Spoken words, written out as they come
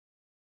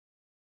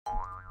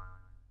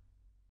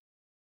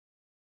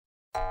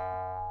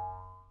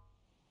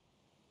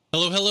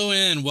Hello,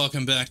 and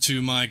welcome back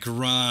to my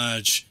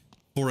garage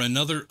for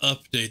another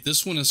update.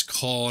 This one is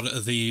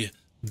called the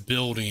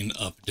building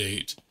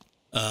update.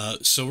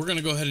 So we're going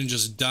to go ahead and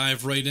just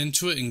dive right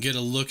into it and get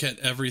a look at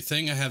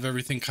everything. I have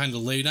everything kind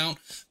of laid out.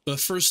 But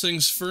first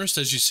things first,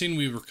 as you've seen,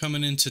 we were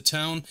coming into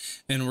town,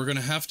 and we're going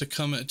to have to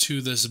come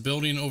to this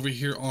building over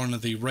here on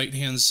the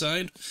right-hand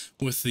side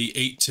with the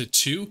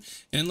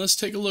 8-to-2. And let's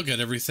take a look at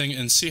everything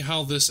and see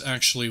how this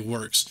actually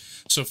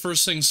works. So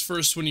first things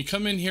first, when you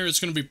come in here, it's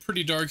going to be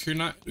pretty dark. You're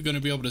not going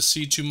to be able to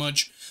see too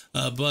much,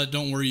 but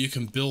don't worry, you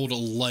can build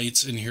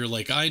lights in here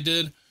like I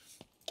did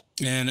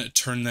and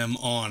turn them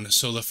on.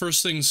 So the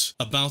first things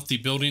about the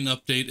building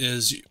update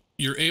is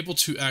you're able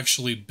to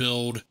actually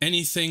build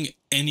anything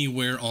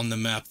anywhere on the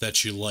map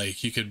that you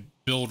like. You could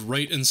build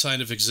right inside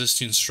of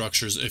existing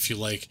structures if you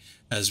like,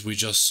 as we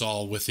just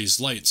saw with these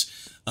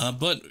lights.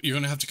 But you're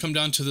going to have to come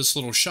down to this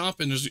little shop,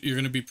 and you're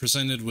going to be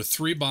presented with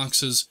 3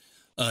 boxes: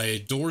 a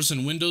doors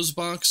and windows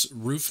box,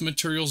 roof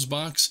materials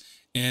box,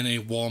 and a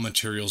wall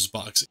materials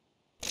box.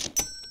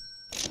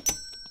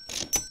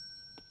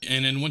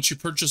 And then once you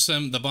purchase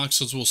them, the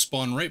boxes will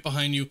spawn right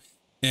behind you.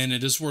 And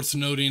it is worth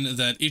noting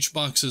that each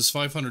box is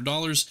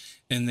 $500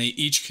 and they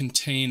each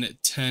contain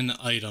 10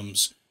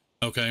 items.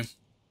 Okay.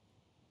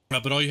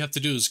 But all you have to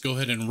do is go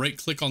ahead and right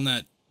click on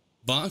that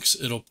box.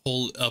 It'll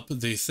pull up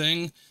the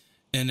thing.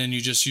 And then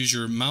you just use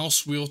your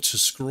mouse wheel to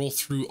scroll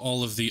through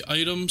all of the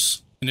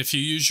items. And if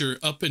you use your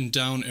up and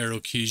down arrow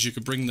keys, you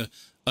can bring the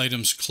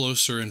items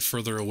closer and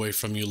further away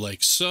from you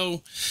like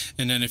so.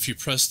 And then if you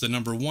press the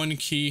number 1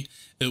 key,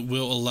 it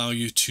will allow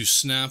you to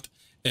snap,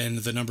 and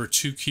the number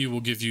 2 key will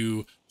give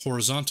you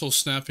horizontal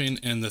snapping,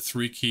 and the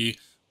 3 key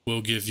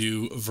will give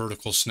you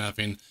vertical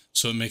snapping.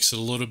 So it makes it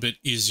a little bit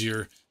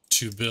easier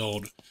to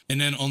build. And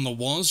then on the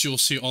walls, you'll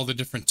see all the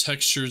different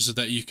textures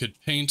that you could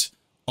paint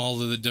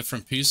all of the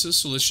different pieces.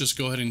 So let's just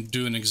go ahead and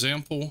do an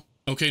example.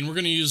 Okay, and we're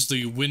going to use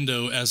the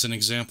window as an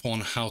example on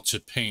how to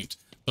paint.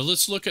 But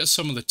let's look at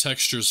some of the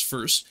textures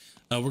first.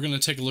 We're going to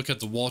take a look at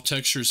the wall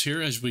textures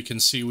here. As we can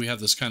see, we have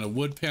this kind of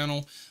wood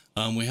panel.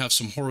 We have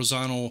some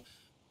horizontal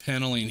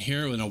paneling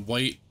here in a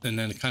white, and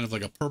then kind of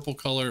like a purple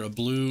color, a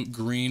blue,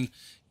 green,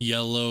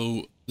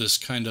 yellow, this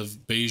kind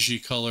of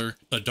beigey color,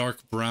 a dark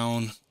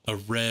brown, a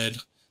red.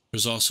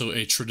 There's also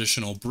a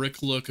traditional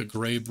brick look, a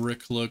gray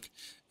brick look,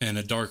 and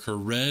a darker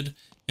red.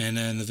 And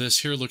then this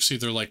here looks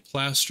either like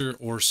plaster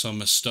or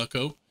some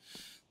stucco.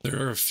 There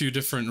are a few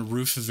different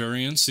roof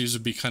variants. These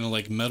would be kind of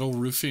like metal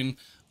roofing,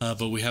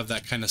 but we have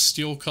that kind of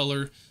steel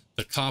color,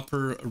 the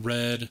copper,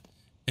 red,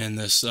 and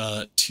this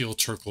teal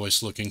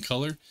turquoise looking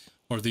color.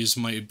 Or these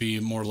might be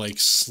more like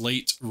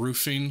slate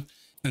roofing.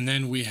 And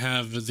then we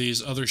have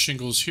these other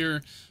shingles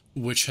here,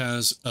 which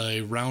has a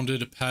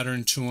rounded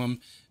pattern to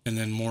them, and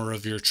then more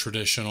of your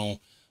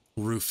traditional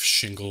roof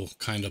shingle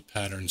kind of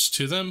patterns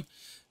to them.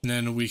 And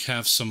then we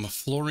have some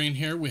flooring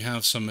here. We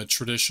have some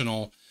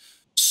traditional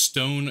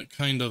stone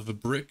kind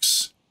of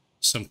bricks,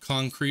 some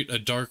concrete, a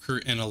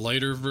darker and a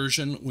lighter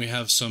version. We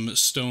have some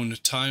stone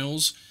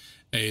tiles,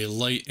 a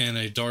light and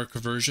a dark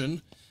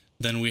version.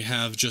 Then we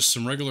have just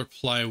some regular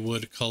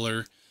plywood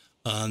color.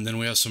 And then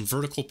we have some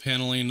vertical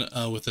paneling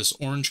with this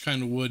orange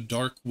kind of wood,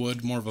 dark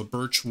wood, more of a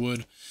birch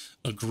wood,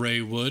 a gray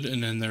wood.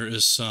 And then there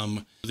is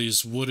some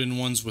these wooden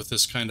ones with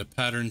this kind of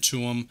pattern to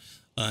them,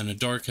 and a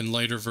dark and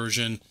lighter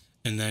version.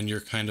 And then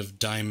your kind of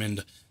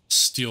diamond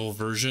steel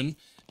version.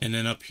 And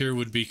then up here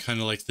would be kind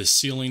of like the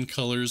ceiling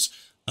colors,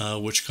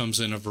 which comes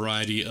in a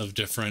variety of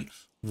different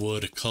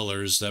wood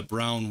colors. That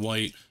brown,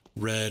 white,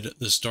 red,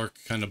 this dark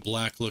kind of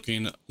black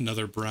looking,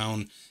 another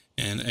brown,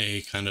 and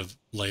a kind of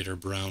lighter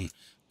brown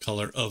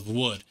color of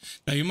wood.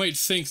 Now you might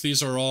think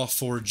these are all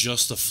for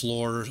just the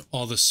floor,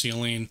 all the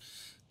ceiling,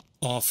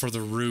 all for the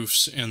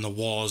roofs and the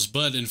walls,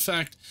 but in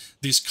fact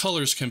these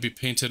colors can be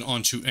painted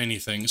onto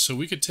anything. So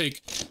we could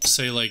take,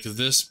 say, like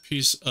this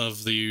piece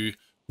of the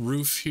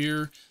roof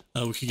here.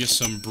 We could get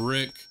some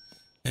brick,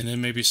 and then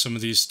maybe some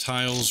of these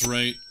tiles,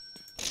 right?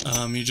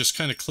 You just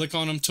kind of click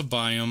on them to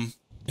buy them,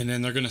 and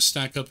then they're going to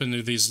stack up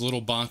into these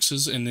little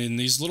boxes, and then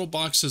these little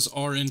boxes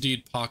are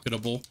indeed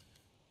pocketable,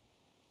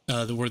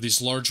 where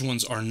these large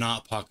ones are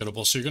not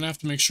pocketable. So you're going to have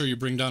to make sure you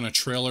bring down a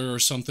trailer or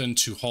something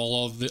to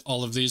haul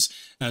all of these,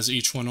 as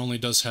each one only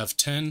does have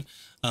 10.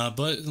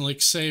 But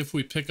like, say if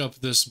we pick up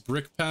this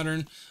brick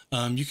pattern,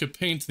 you could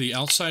paint the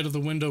outside of the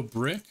window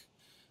brick,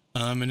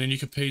 and then you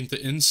could paint the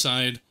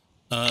inside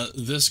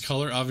this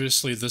color.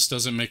 Obviously this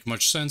doesn't make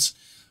much sense,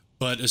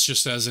 but it's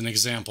just as an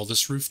example.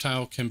 This roof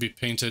tile can be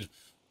painted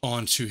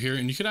onto here,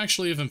 and you could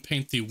actually even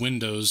paint the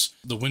windows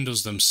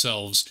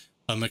themselves.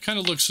 It kind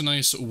of looks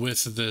nice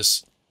with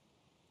this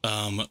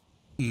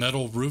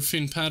metal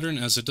roofing pattern,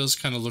 as it does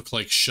kind of look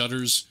like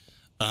shutters.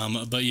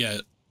 But yeah,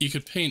 you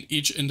could paint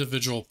each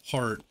individual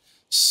part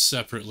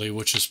separately,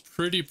 which is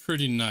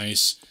pretty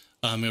nice.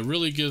 It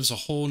really gives a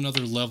whole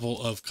nother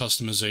level of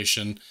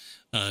customization.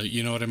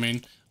 You know what I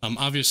mean?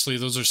 Obviously,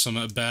 those are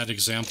some bad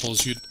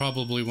examples. You'd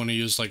probably want to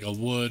use like a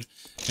wood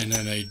and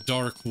then a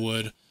dark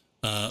wood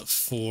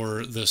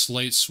for this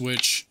light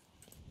switch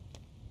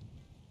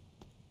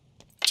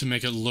to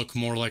make it look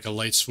more like a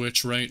light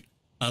switch, right?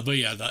 But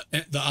yeah,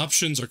 the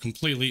options are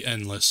completely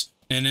endless.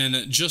 And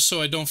then just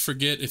so I don't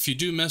forget, if you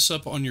do mess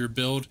up on your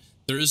build,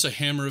 there is a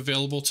hammer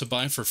available to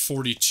buy for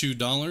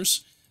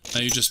 $42.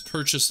 You just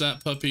purchase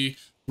that puppy,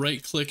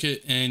 right click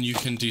it, and you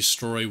can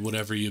destroy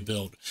whatever you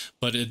build.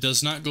 But it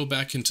does not go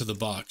back into the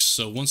box.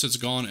 So once it's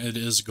gone, it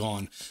is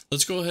gone.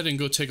 Let's go ahead and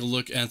go take a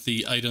look at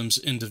the items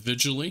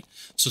individually.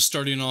 So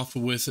starting off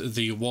with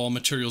the wall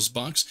materials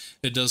box,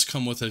 it does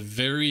come with a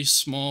very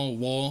small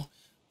wall,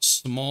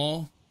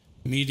 small,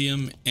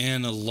 medium,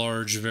 and a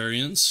large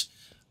variants.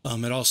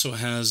 It also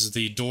has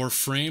the door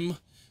frame,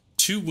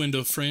 2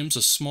 window frames,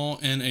 a small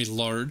and a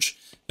large.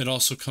 It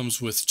also comes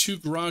with 2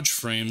 garage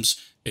frames,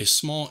 a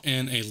small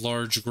and a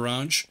large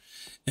garage.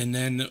 And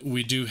then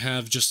we do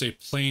have just a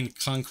plain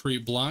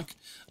concrete block,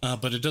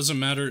 but it doesn't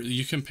matter.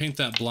 You can paint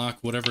that block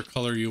whatever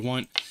color you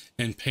want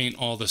and paint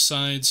all the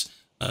sides.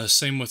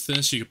 Same with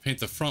this, you can paint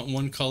the front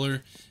one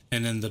color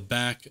and then the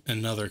back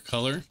another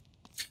color.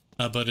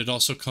 But it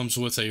also comes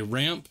with a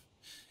ramp.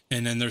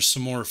 And then there's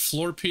some more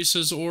floor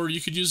pieces, or you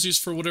could use these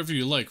for whatever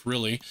you like,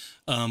 really.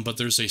 But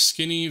there's a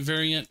skinny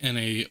variant and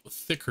a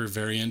thicker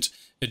variant.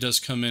 It does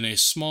come in a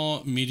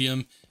small,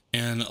 medium,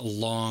 and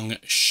long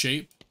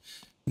shape.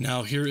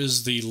 Now here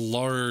is the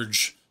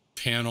large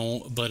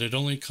panel, but it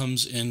only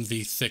comes in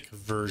the thick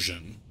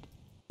version.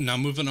 Now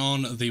moving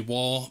on, the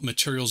wall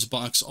materials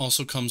box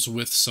also comes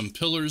with some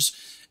pillars,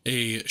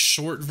 a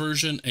short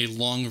version, a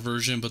long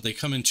version, but they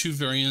come in 2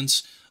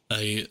 variants,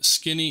 a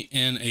skinny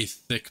and a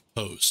thick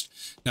post.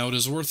 Now it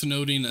is worth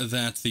noting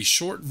that the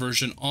short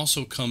version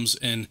also comes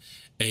in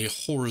a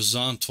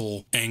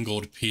horizontal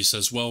angled piece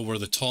as well, where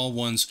the tall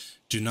ones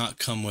do not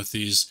come with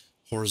these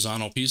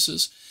horizontal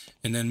pieces.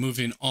 And then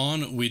moving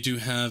on, we do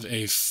have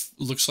a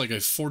looks like a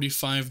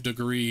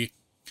 45-degree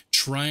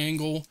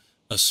triangle,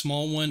 a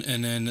small one,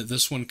 and then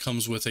this one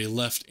comes with a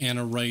left and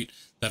a right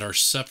that are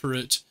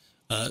separate.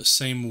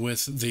 Same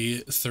with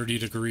the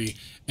 30-degree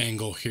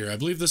angle here. I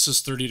believe this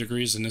is 30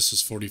 degrees and this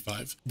is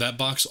 45. That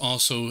box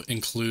also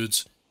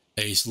includes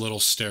a little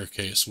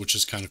staircase, which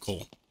is kind of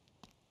cool.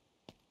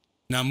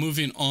 Now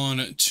moving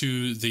on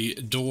to the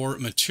door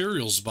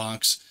materials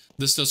box.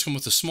 This does come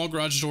with a small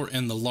garage door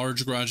and the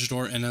large garage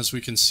door, and as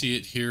we can see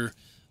it here,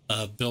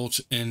 built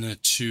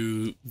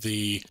into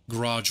the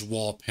garage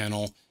wall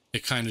panel,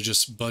 it kind of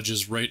just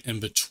budges right in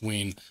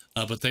between.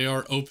 But they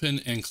are open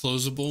and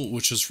closable,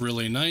 which is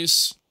really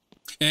nice.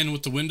 And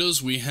with the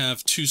windows, we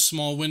have 2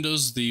 small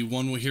windows, the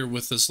one here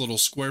with this little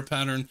square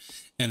pattern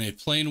and a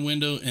plain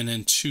window, and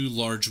then 2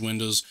 large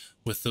windows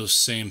with those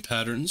same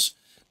patterns.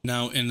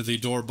 Now in the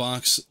door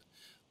box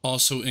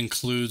also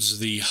includes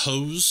the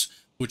hose,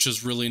 which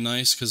is really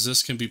nice because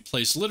this can be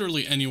placed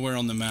literally anywhere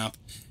on the map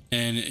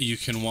and you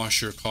can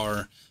wash your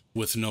car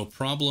with no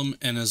problem.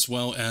 And as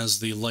well as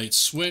the light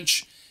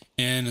switch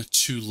and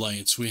 2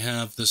 lights. We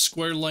have the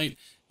square light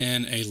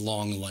and a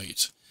long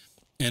light.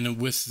 And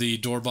with the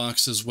door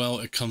box as well,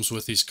 it comes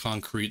with these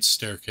concrete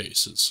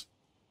staircases.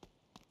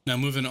 Now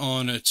moving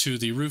on to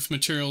the roof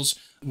materials.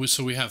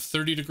 So we have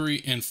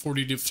 30-degree and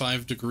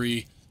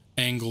 45-degree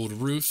angled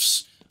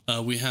roofs.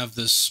 We have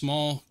this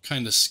small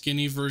kind of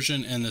skinny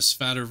version and this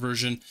fatter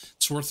version.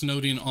 It's worth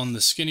noting on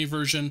the skinny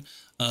version,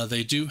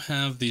 they do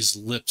have these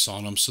lips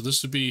on them. So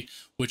this would be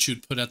what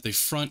you'd put at the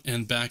front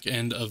and back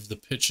end of the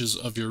pitches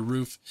of your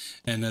roof.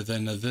 And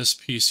then this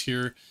piece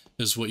here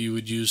is what you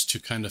would use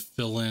to kind of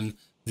fill in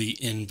the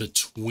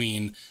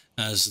in-between,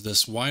 as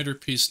this wider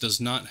piece does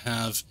not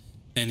have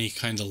any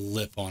kind of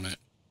lip on it.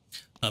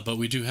 But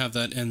we do have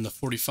that in the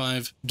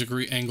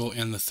 45-degree angle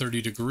and the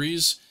 30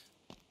 degrees.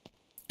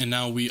 And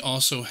now we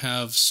also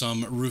have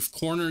some roof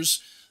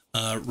corners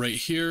right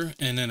here,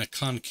 and then a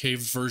concave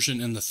version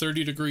in the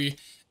 30-degree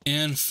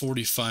and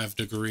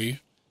 45-degree.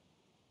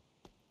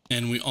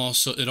 And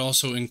it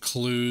also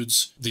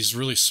includes these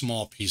really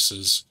small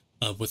pieces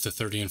with the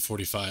 30 and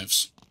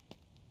 45s.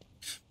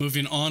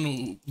 Moving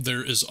on,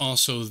 there is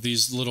also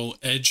these little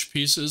edge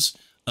pieces.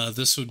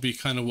 This would be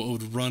kind of what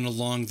would run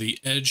along the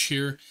edge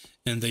here,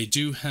 and they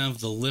do have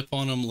the lip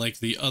on them like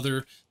the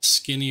other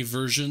skinny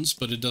versions,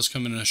 but it does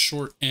come in a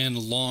short and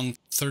long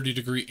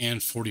 30-degree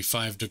and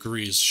 45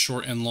 degrees,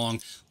 short and long,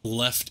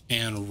 left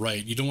and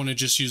right. You don't want to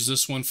just use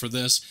this one for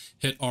this,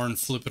 hit R and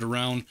flip it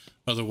around,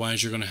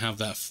 otherwise you're going to have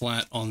that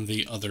flat on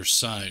the other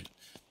side.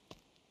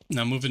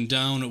 Now moving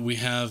down, we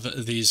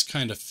have these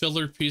kind of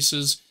filler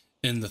pieces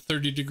in the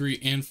 30-degree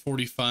and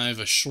 45,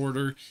 a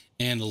shorter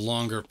and a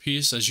longer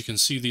piece. As you can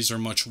see, these are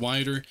much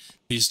wider.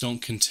 These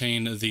don't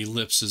contain the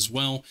lips as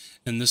well,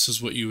 and this is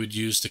what you would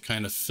use to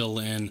kind of fill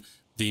in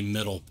the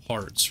middle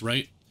parts,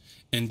 right?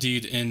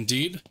 Indeed,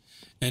 indeed.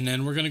 And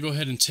then we're going to go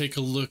ahead and take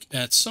a look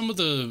at some of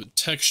the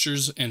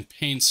textures and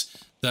paints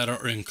that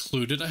are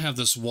included. I have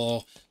this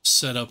wall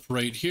set up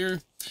right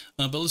here,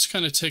 but let's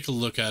kind of take a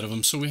look at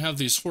them. So we have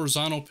these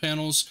horizontal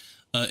panels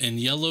in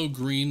yellow,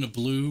 green,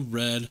 blue,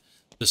 red,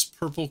 this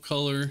purple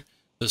color,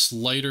 this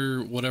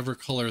lighter whatever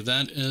color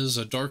that is,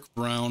 a dark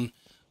brown,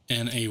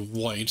 and a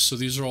white. So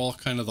these are all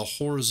kind of the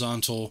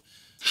horizontal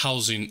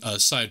housing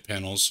side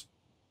panels.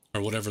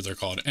 or whatever they're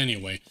called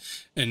anyway.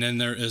 And then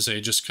there is a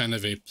just kind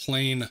of a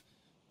plain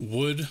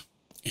wood.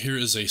 Here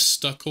is a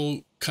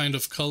stucco kind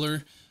of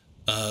color,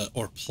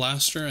 or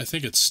plaster. I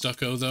think it's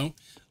stucco though.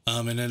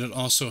 And then it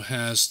also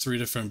has 3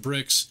 different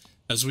bricks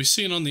as we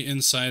see it on the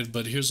inside,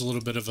 but here's a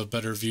little bit of a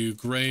better view: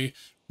 gray,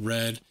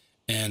 red,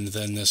 and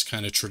then this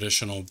kind of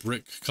traditional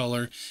brick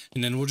color.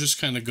 And then we'll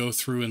just kind of go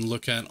through and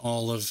look at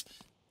all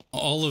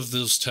of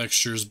those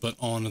textures, but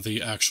on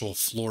the actual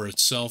floor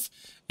itself.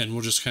 And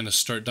we'll just kind of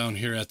start down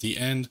here at the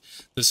end.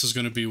 This is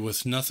going to be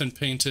with nothing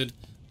painted.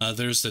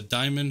 There's the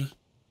diamond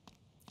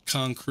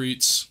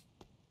concretes,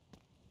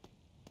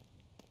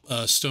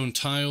 stone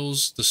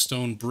tiles, the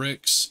stone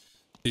bricks,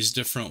 these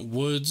different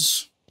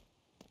woods,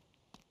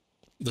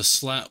 the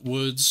slat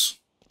woods.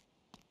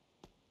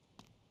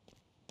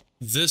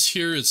 This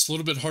here, it's a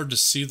little bit hard to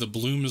see. The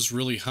bloom is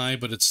really high,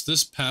 but it's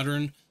this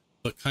pattern,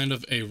 but kind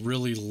of a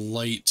really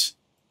light,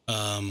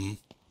 kind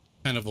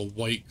of a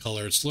white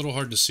color. It's a little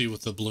hard to see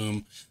with the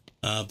bloom,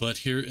 but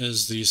here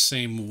is the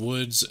same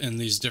woods and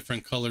these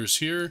different colors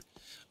here.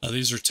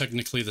 These are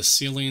technically the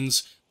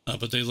ceilings,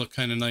 but they look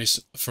kind of nice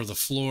for the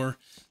floor.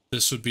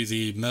 This would be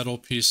the metal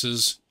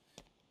pieces,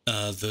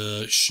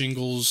 the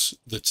shingles,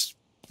 the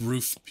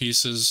roof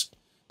pieces,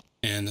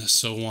 and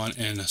so on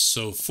and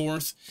so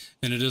forth.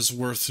 And it is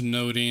worth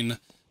noting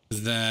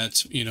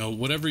that, you know,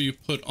 whatever you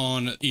put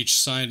on each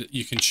side,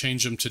 you can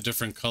change them to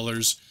different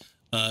colors.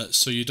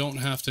 So you don't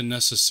have to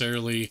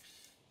necessarily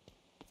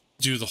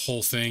do the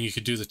whole thing. You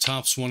could do the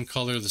tops one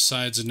color, the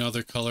sides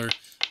another color.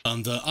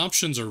 The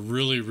options are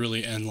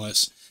really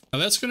endless. Now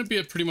that's going to be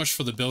it pretty much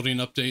for the building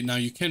update. Now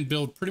you can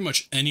build pretty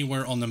much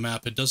anywhere on the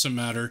map. It doesn't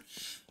matter.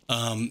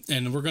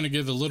 And we're going to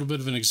give a little bit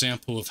of an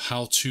example of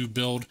how to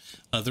build.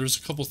 There's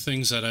a couple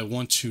things that I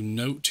want to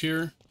note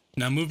here.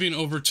 Now moving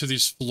over to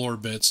these floor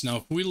bits. Now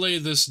if we lay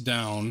this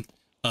down,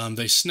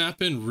 they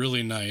snap in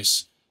really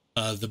nice.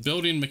 The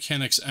building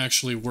mechanics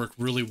actually work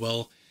really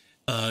well,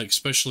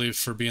 especially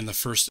for being the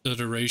first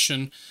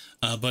iteration.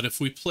 But if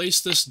we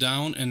place this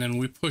down and then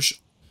we push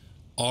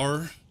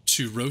R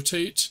to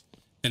rotate,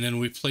 and then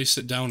we place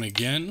it down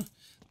again,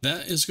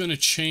 that is going to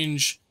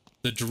change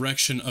the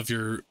direction of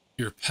your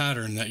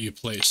pattern that you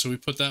place. So we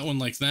put that one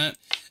like that,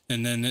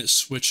 and then it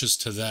switches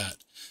to that.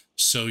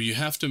 So you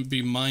have to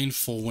be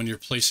mindful when you're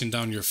placing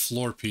down your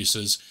floor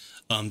pieces,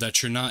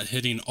 that you're not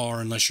hitting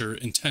R unless you're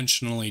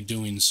intentionally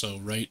doing so,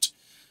 right?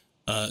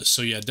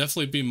 So yeah,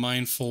 definitely be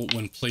mindful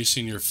when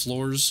placing your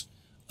floors,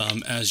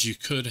 as you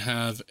could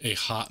have a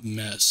hot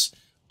mess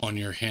on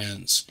your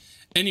hands.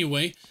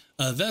 Anyway,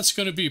 that's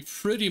going to be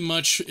pretty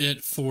much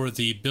it for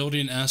the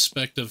building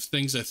aspect of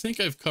things. I think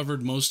I've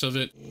covered most of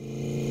it.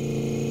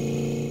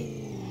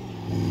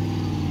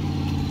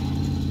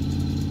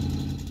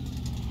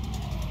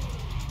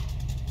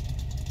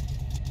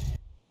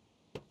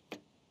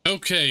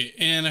 Okay,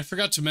 and I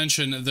forgot to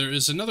mention, there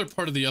is another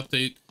part of the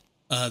update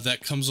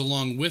that comes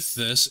along with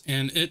this,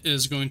 and it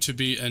is going to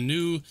be a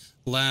new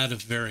LAD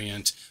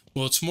variant.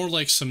 Well, it's more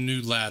like some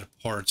new LAD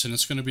parts, and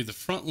it's going to be the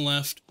front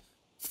left,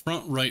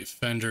 front right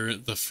fender,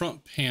 the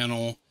front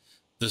panel,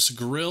 this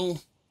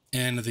grille,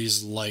 and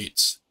these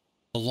lights,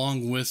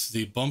 along with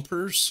the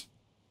bumpers,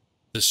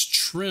 this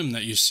trim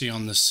that you see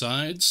on the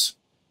sides,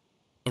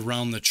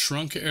 around the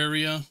trunk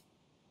area,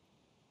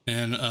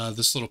 and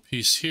this little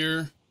piece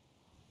here.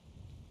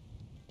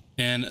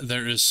 And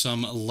there is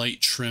some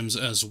light trims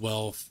as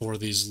well for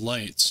these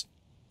lights.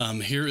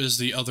 Here is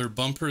the other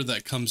bumper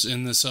that comes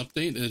in this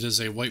update. It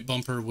is a white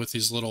bumper with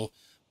these little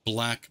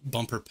black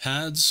bumper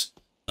pads,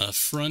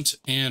 front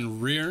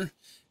and rear.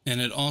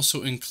 And it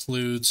also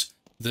includes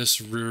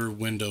this rear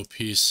window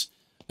piece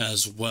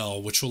as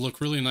well, which will look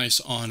really nice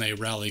on a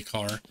rally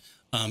car.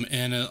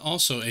 And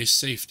also a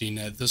safety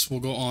net. This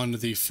will go on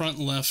the front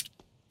left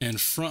and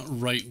front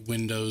right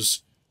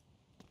windows,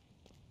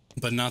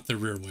 but not the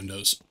rear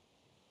windows.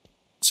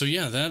 So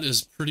yeah, that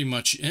is pretty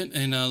much it.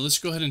 And let's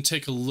go ahead and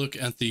take a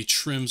look at the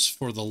trims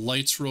for the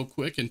lights real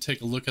quick, and take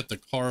a look at the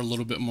car a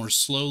little bit more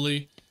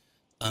slowly,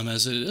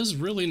 as it is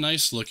really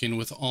nice looking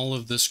with all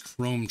of this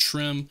chrome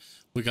trim.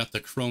 We got the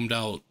chromed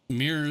out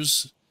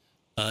mirrors,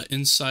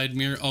 inside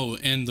mirror. Oh,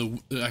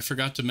 and I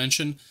forgot to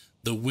mention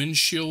the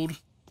windshield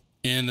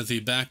and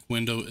the back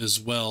window as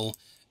well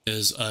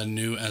is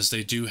new, as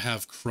they do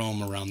have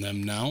chrome around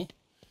them now.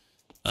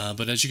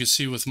 But as you can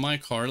see with my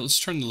car, let's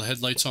turn the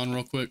headlights on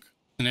real quick.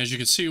 And as you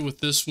can see with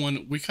this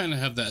one, we kind of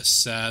have that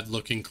sad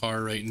looking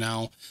car right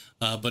now,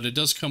 but it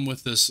does come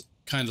with this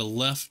kind of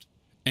left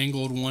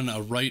angled one,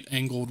 a right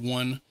angled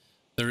one.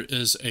 There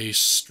is a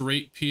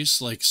straight piece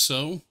like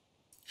so,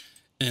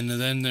 and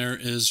then there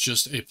is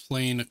just a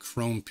plain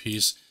chrome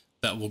piece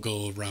that will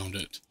go around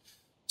it.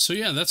 So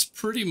yeah, that's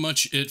pretty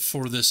much it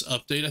for this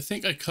update. I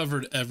think I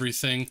covered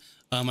everything.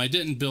 I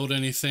didn't build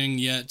anything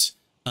yet.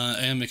 I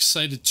am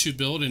excited to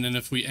build, and then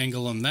if we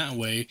angle him that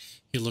way,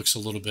 he looks a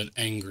little bit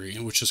angry,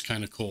 which is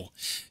kind of cool.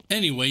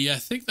 Anyway, yeah, I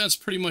think that's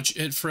pretty much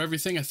it for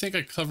everything. I think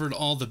I covered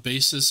all the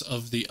basis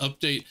of the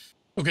update.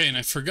 Okay, and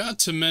I forgot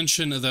to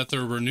mention that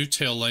there were new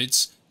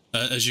taillights,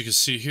 as you can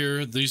see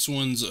here, these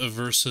ones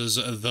versus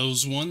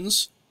those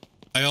ones.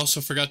 I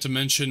also forgot to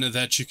mention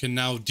that you can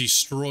now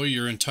destroy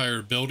your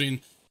entire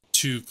building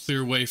to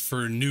clear way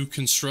for new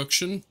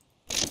construction,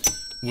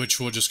 which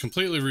will just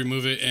completely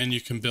remove it, and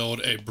you can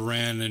build a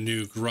brand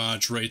new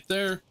garage right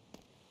there,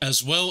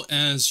 as well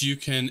as you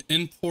can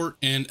import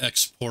and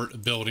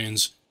export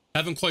buildings.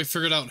 Haven't quite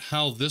figured out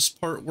how this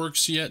part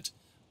works yet,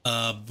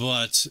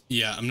 but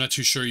yeah, I'm not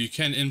too sure. You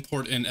can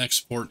import and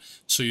export,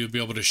 so you'll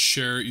be able to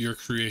share your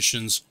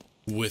creations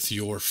with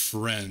your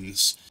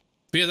friends.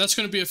 But yeah, that's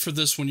going to be it for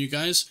this one, you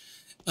guys.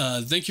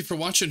 Thank you for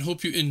watching.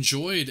 Hope you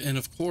enjoyed, and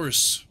of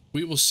course,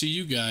 we will see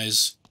you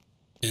guys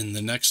in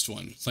the next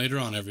one. Later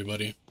on,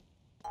 everybody.